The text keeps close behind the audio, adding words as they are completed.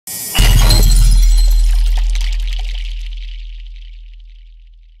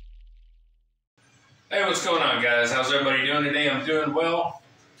what's going on, guys? How's everybody doing today? I'm doing well.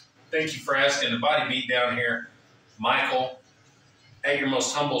 Thank you for asking. The body beat down here, Michael, at your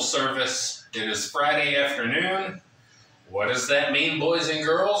most humble service. It is Friday afternoon. What does that mean, boys and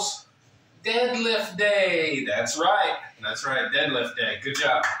girls? Deadlift day. That's right. That's right. Deadlift day. Good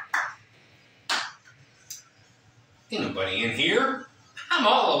job. Ain't nobody in here. I'm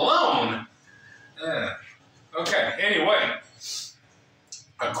all alone. Okay. Anyway.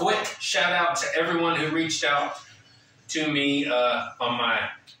 A quick shout out to everyone who reached out to me on my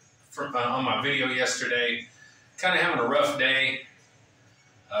video yesterday. Kind of having a rough day.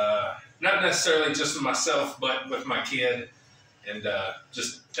 Not necessarily just with myself, but with my kid and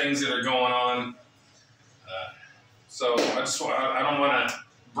just things that are going on. So I don't want to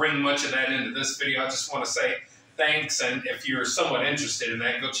bring much of that into this video. I just want to say thanks, and if you're somewhat interested in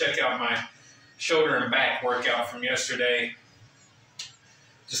that, go check out my shoulder and back workout from yesterday.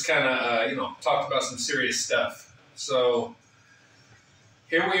 Just kind of, talked about some serious stuff. So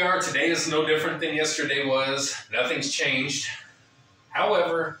here we are. Today is no different than yesterday was. Nothing's changed.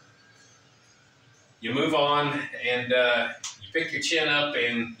 However, you move on and you pick your chin up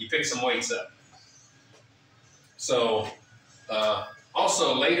and you pick some weights up. So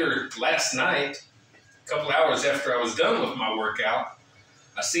also later last night, a couple hours after I was done with my workout,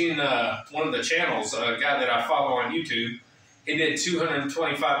 I seen one of the channels, a guy that I follow on YouTube. He did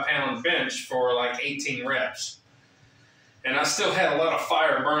 225-pound bench for like 18 reps. And I still had a lot of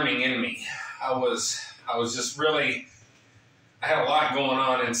fire burning in me. I was just really, I had a lot going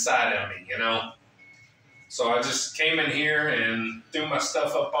on inside of me, So I just came in here and threw my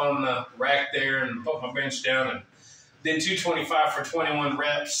stuff up on the rack there and put my bench down and did 225 for 21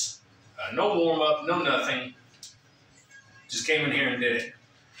 reps. No warm-up, no nothing. Just came in here and did it.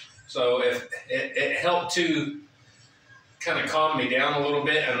 So if it helped to kind of calmed me down a little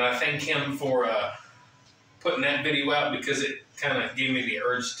bit, and I thank him for putting that video out because it kind of gave me the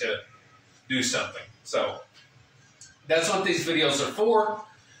urge to do something. So that's what these videos are for,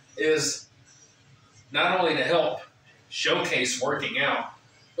 is not only to help showcase working out,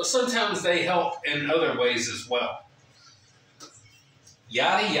 but sometimes they help in other ways as well.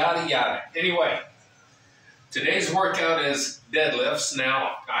 Yada, yada, yada. Anyway, today's workout is deadlifts.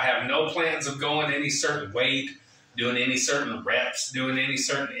 Now, I have no plans of going any certain weight, doing any certain reps, doing any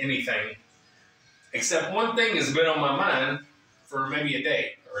certain anything. Except one thing has been on my mind for maybe a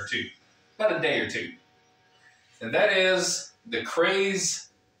day or two. About a day or two. And that is the craze,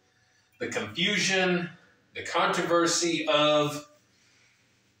 the confusion, the controversy of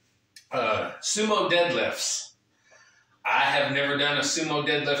sumo deadlifts. I have never done a sumo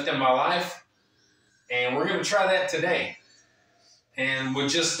deadlift in my life. And we're going to try that today. And with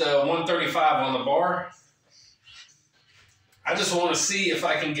just 135 on the bar, I just want to see if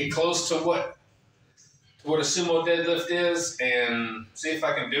I can get close to what a sumo deadlift is and see if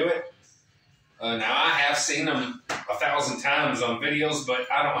I can do it. Now, I have seen them 1,000 times on videos, but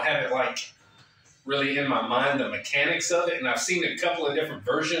I don't have it like really in my mind, the mechanics of it. And I've seen a couple of different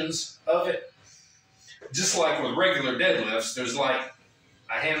versions of it. Just like with regular deadlifts, there's like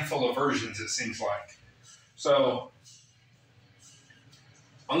a handful of versions, it seems like. So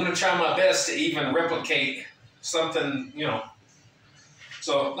I'm going to try my best to even replicate something,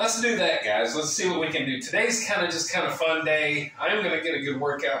 So let's do that, guys. Let's see what we can do. Today's kind of fun day. I am going to get a good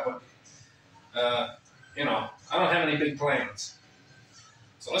workout, but, I don't have any big plans.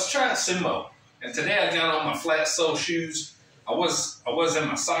 So let's try a sumo. And today I got on my flat sole shoes. I was in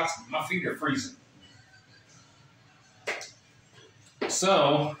my socks, but my feet are freezing.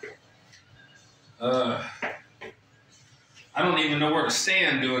 So, I don't even know where to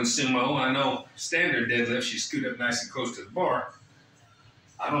stand doing sumo. I know standard deadlifts, you scoot up nice and close to the bar.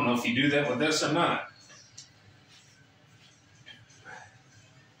 I don't know if you do that with this or not.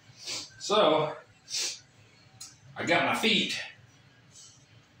 So, I got my feet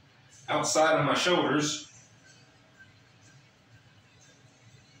outside of my shoulders.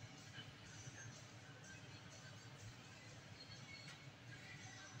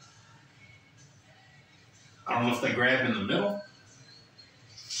 I don't know if they grab in the middle.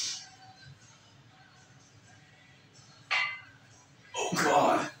 Oh,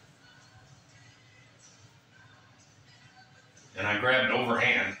 God. And I grabbed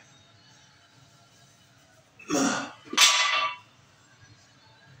overhand.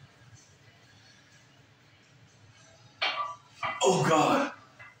 Oh, God.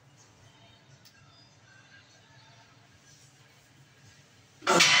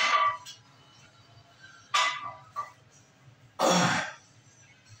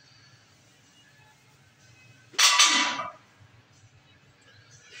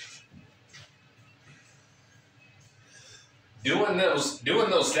 doing those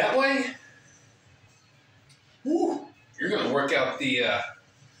that way, whew, you're going to work out the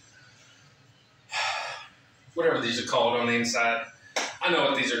whatever these are called on the inside. I know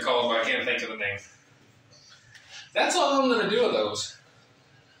what these are called, but I can't think of the name. That's all I'm going to do with those.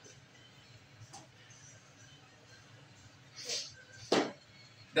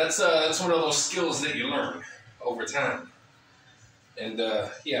 That's one of those skills that you learn over time. And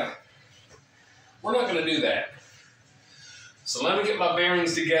yeah, we're not going to do that. So let me get my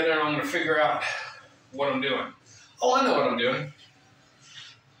bearings together and I'm going to figure out what I'm doing. Oh, I know what I'm doing.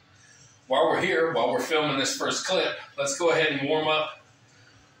 While we're filming this first clip, let's go ahead and warm up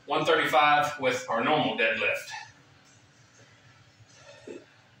 135 with our normal deadlift.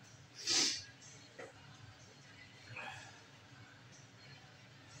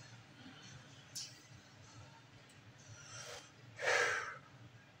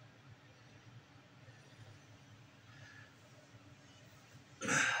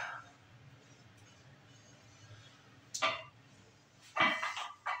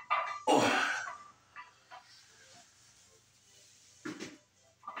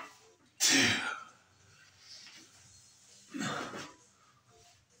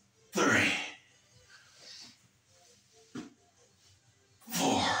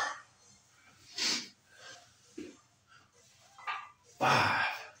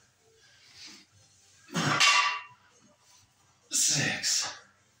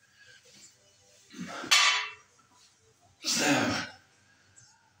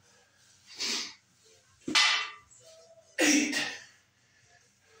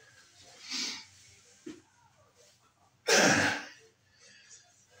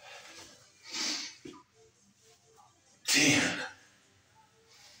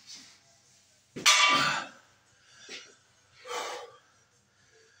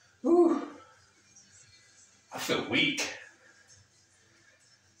 Whew. I feel weak.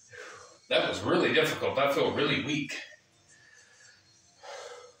 That was really difficult. I feel really weak.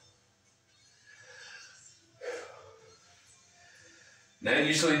 Now it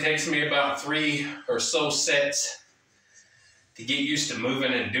usually takes me about 3 or so sets to get used to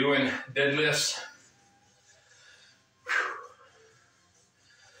moving and doing deadlifts.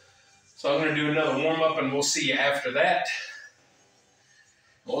 So I'm going to do another warm up and we'll see you after that.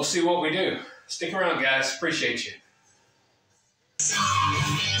 We'll see what we do. Stick around, guys. Appreciate you.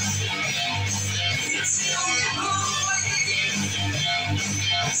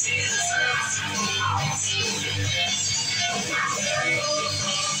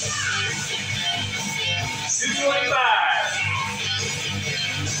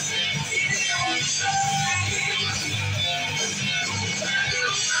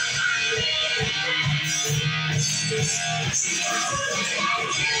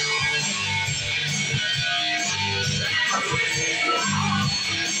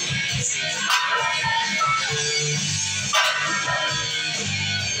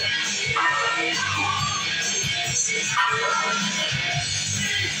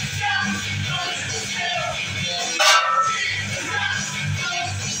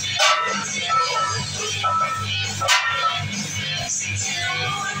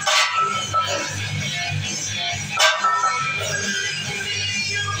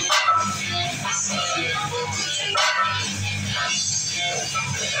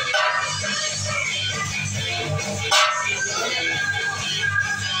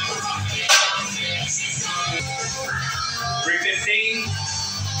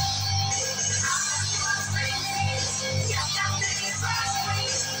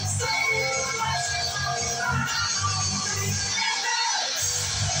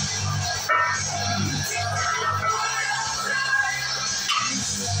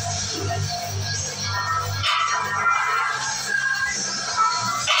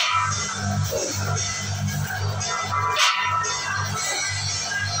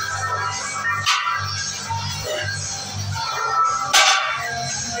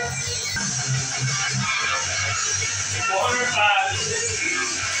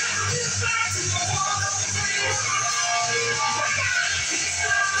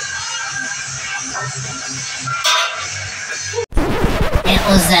 It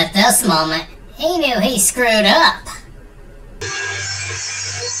was at this moment he knew he screwed up.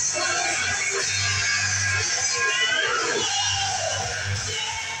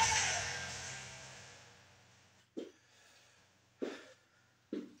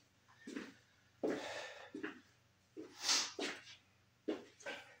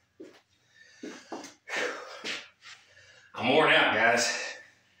 I'm worn out, guys.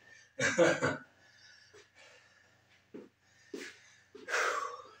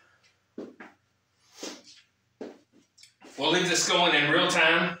 4 We'll leave this going in real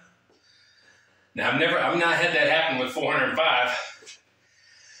time. Now, I've not had that happen with 405.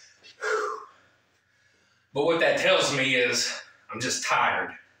 But what that tells me is I'm just tired.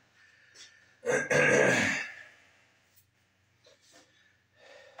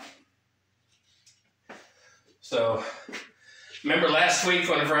 So, remember last week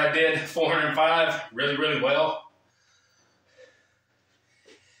whenever I did 405 really, really well?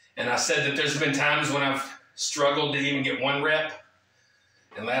 And I said that there's been times when I've struggled to even get one rep.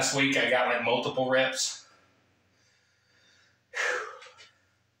 And last week I got like multiple reps.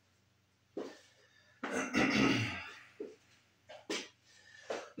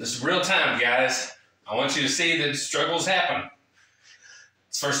 This is real time, guys. I want you to see that struggles happen.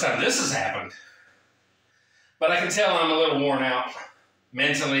 It's the first time this has happened. But I can tell I'm a little worn out,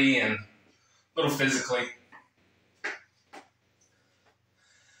 mentally and a little physically.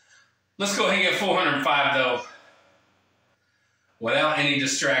 Let's go ahead and get 405 though, without any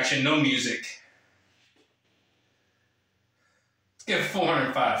distraction, no music. Let's get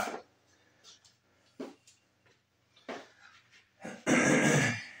 405.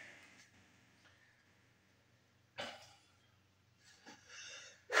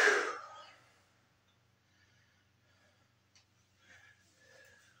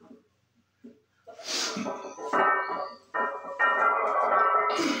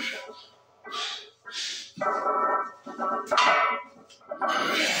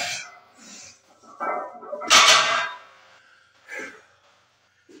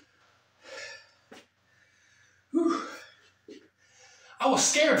 I was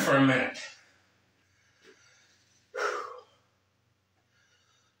scared for a minute.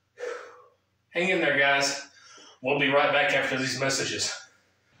 Hang in there, guys. We'll be right back after these messages.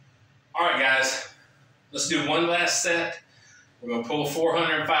 All right, guys. Let's do one last set. We're going to pull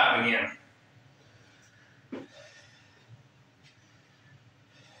 405 again.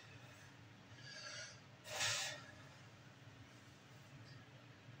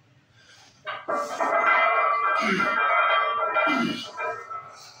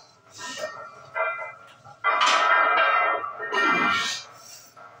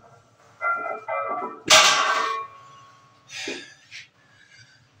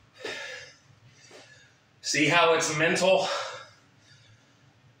 See how it's mental?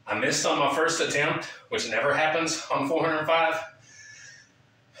 I missed on my first attempt, which never happens on 405.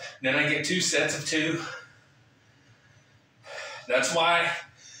 Then I get 2 sets of 2. That's why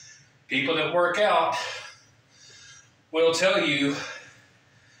people that work out will tell you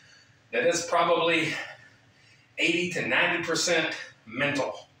that it's probably 80 to 90%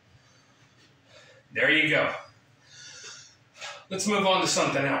 mental. There you go. Let's move on to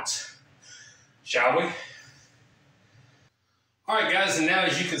something else, shall we? All right, guys, and now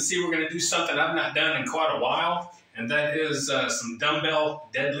as you can see, we're going to do something I've not done in quite a while, and that is some dumbbell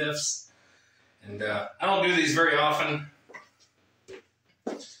deadlifts. And I don't do these very often.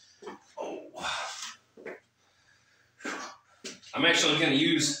 Oh. I'm actually going to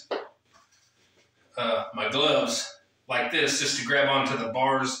use my gloves like this just to grab onto the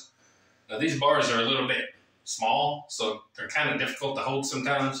bars. Now, these bars are a little bit small, so they're kind of difficult to hold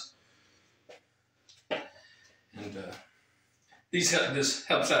sometimes. And this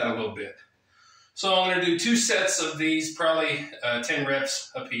helps out a little bit. So I'm going to do 2 sets of these, probably 10 reps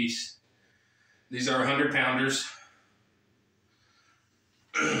a piece. These are 100-pounders.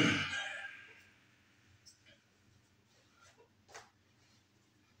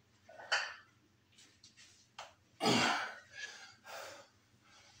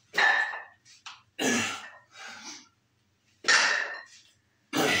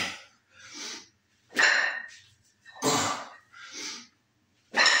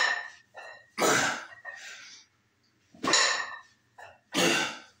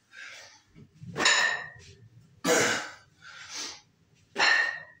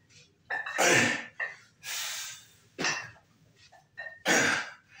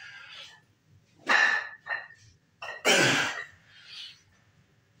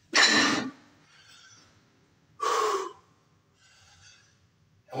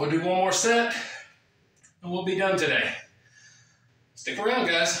 We'll do one more set, and we'll be done today. Stick around,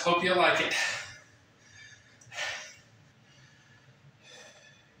 guys. Hope you like it.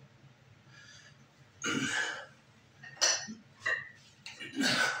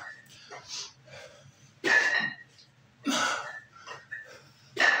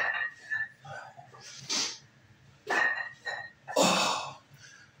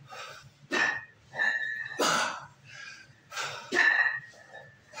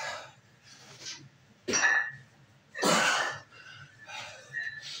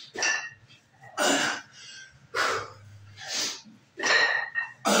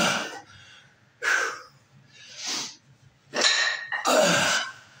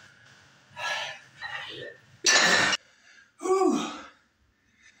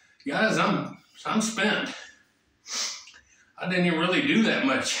 guys, I'm spent. I didn't even really do that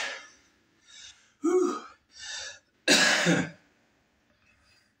much. Whew.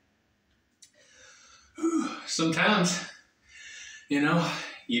 Sometimes, you know,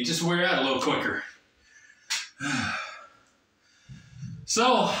 you just wear out a little quicker.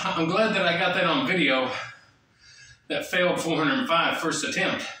 So, I'm glad that I got that on video. That failed 405 first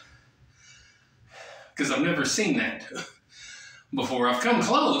attempt. Because I've never seen that before. I've come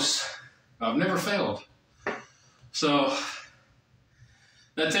close. I've never failed. So,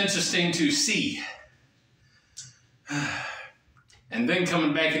 that's interesting to see. And then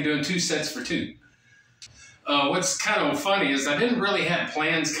coming back and doing 2 sets for 2. What's kind of funny is I didn't really have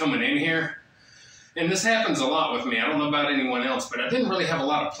plans coming in here. And this happens a lot with me. I don't know about anyone else, but I didn't really have a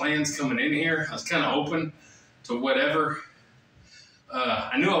lot of plans coming in here. I was kind of open to whatever.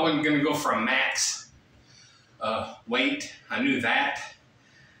 I knew I wasn't going to go for a max weight. I knew that.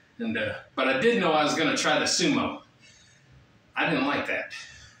 And but I did know I was going to try the Sumo. I didn't like that.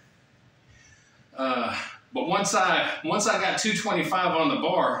 But once I got 225 on the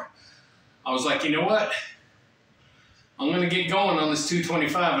bar, I was like, you know what? I'm going to get going on this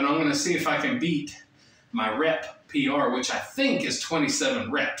 225, and I'm going to see if I can beat my rep PR, which I think is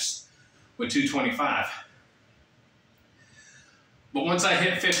 27 reps with 225. But once I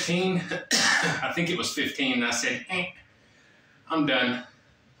hit 15, I think it was 15, I said, I'm done.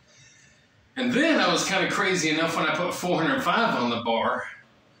 And then I was kind of crazy enough when I put 405 on the bar.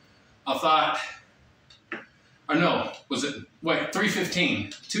 I thought, or no, was it, wait,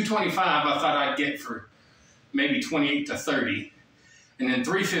 315. 225 I thought I'd get for maybe 28 to 30. And then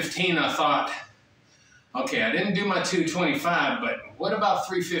 315 I thought, okay, I didn't do my 225, but what about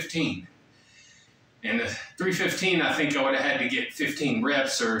 315? And 315, I think I would have had to get 15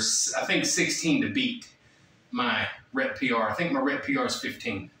 reps, or I think 16 to beat my rep PR. I think my rep PR is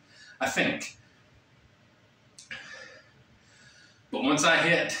 15. I think. But once I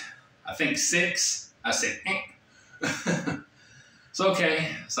hit, I think 6, I said, It's okay.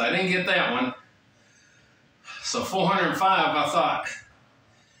 So I didn't get that one. So 405, I thought,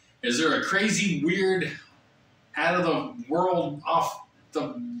 is there a crazy, weird, out of the world, off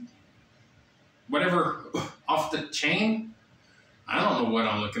the whatever, off the chain? I don't know what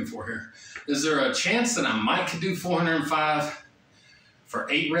I'm looking for here. Is there a chance that I might could do 405 for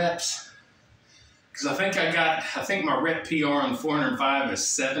 8 reps? Because I think my rep PR on 405 is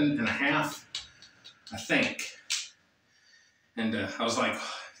 7.5, I think. And I was like,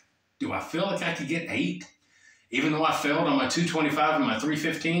 do I feel like I could get 8? Even though I failed on my 225 and my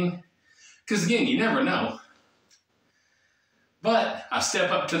 315? Because again, you never know. But I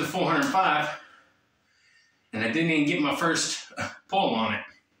step up to the 405, and I didn't even get my first pull on it.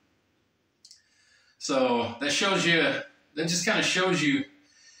 So that shows you, that just kind of shows you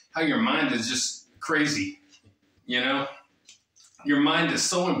how your mind is just crazy, you know? Your mind is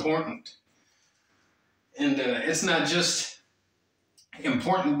so important. And it's not just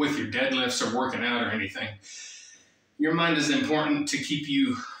important with your deadlifts or working out or anything. Your mind is important to keep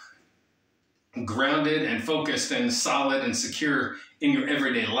you grounded and focused and solid and secure in your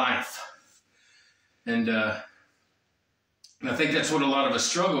everyday life. And I think that's what a lot of us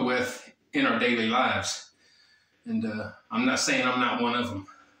struggle with in our daily lives. And I'm not saying I'm not one of them.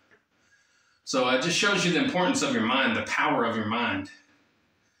 So it just shows you the importance of your mind, the power of your mind.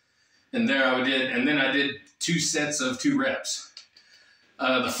 And there I did, and then I did 2 sets of 2 reps.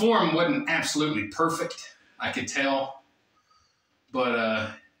 The form wasn't absolutely perfect, I could tell, but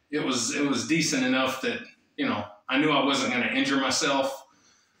it was decent enough that, you know, I knew I wasn't going to injure myself.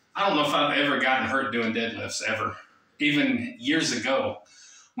 I don't know if I've ever gotten hurt doing deadlifts, ever. Even years ago,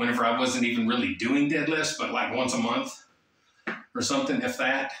 whenever I wasn't even really doing deadlifts, but like once a month or something, if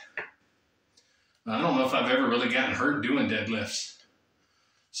that. I don't know if I've ever really gotten hurt doing deadlifts.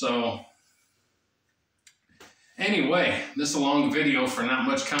 So, anyway, this is a long video for not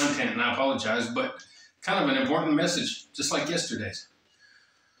much content, and I apologize, but kind of an important message, just like yesterday's.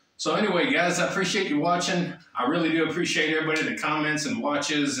 So anyway, guys, I appreciate you watching. I really do appreciate everybody that comments and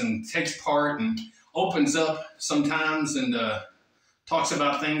watches and takes part and opens up sometimes and talks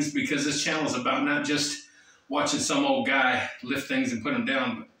about things, because this channel is about not just watching some old guy lift things and put them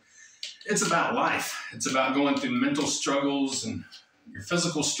down, but it's about life. It's about going through mental struggles and your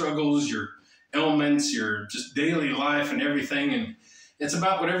physical struggles, your ailments, your just daily life and everything. And it's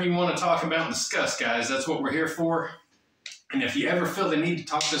about whatever you want to talk about and discuss, guys. That's what we're here for. And if you ever feel the need to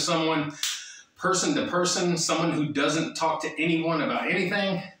talk to someone, person to person, someone who doesn't talk to anyone about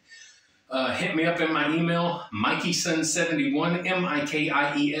anything, hit me up in my email, Mikeison71,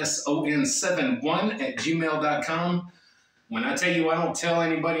 Mikeison71 @gmail.com. When I tell you I don't tell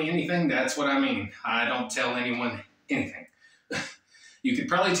anybody anything, that's what I mean. I don't tell anyone anything. You could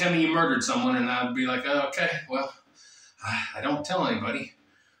probably tell me you murdered someone, and I'd be like, oh, okay, well, I don't tell anybody.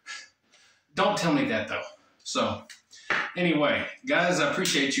 Don't tell me that, though. So, anyway, guys, I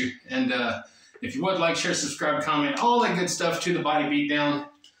appreciate you. And if you would like, share, subscribe, comment, all that good stuff to the Body Beatdown.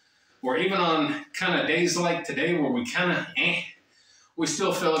 Or even on kind of days like today where we kind of, we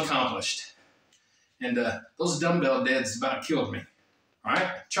still feel accomplished. And those dumbbell deads about killed me. All right?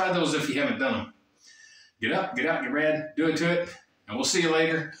 Try those if you haven't done them. Get up, get out, get rad, do it to it. And we'll see you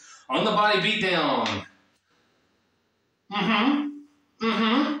later on the Body Beatdown.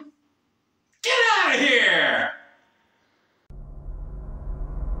 Get out of here!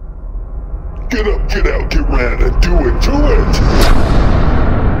 Get up, get out, get rad, and do it to it!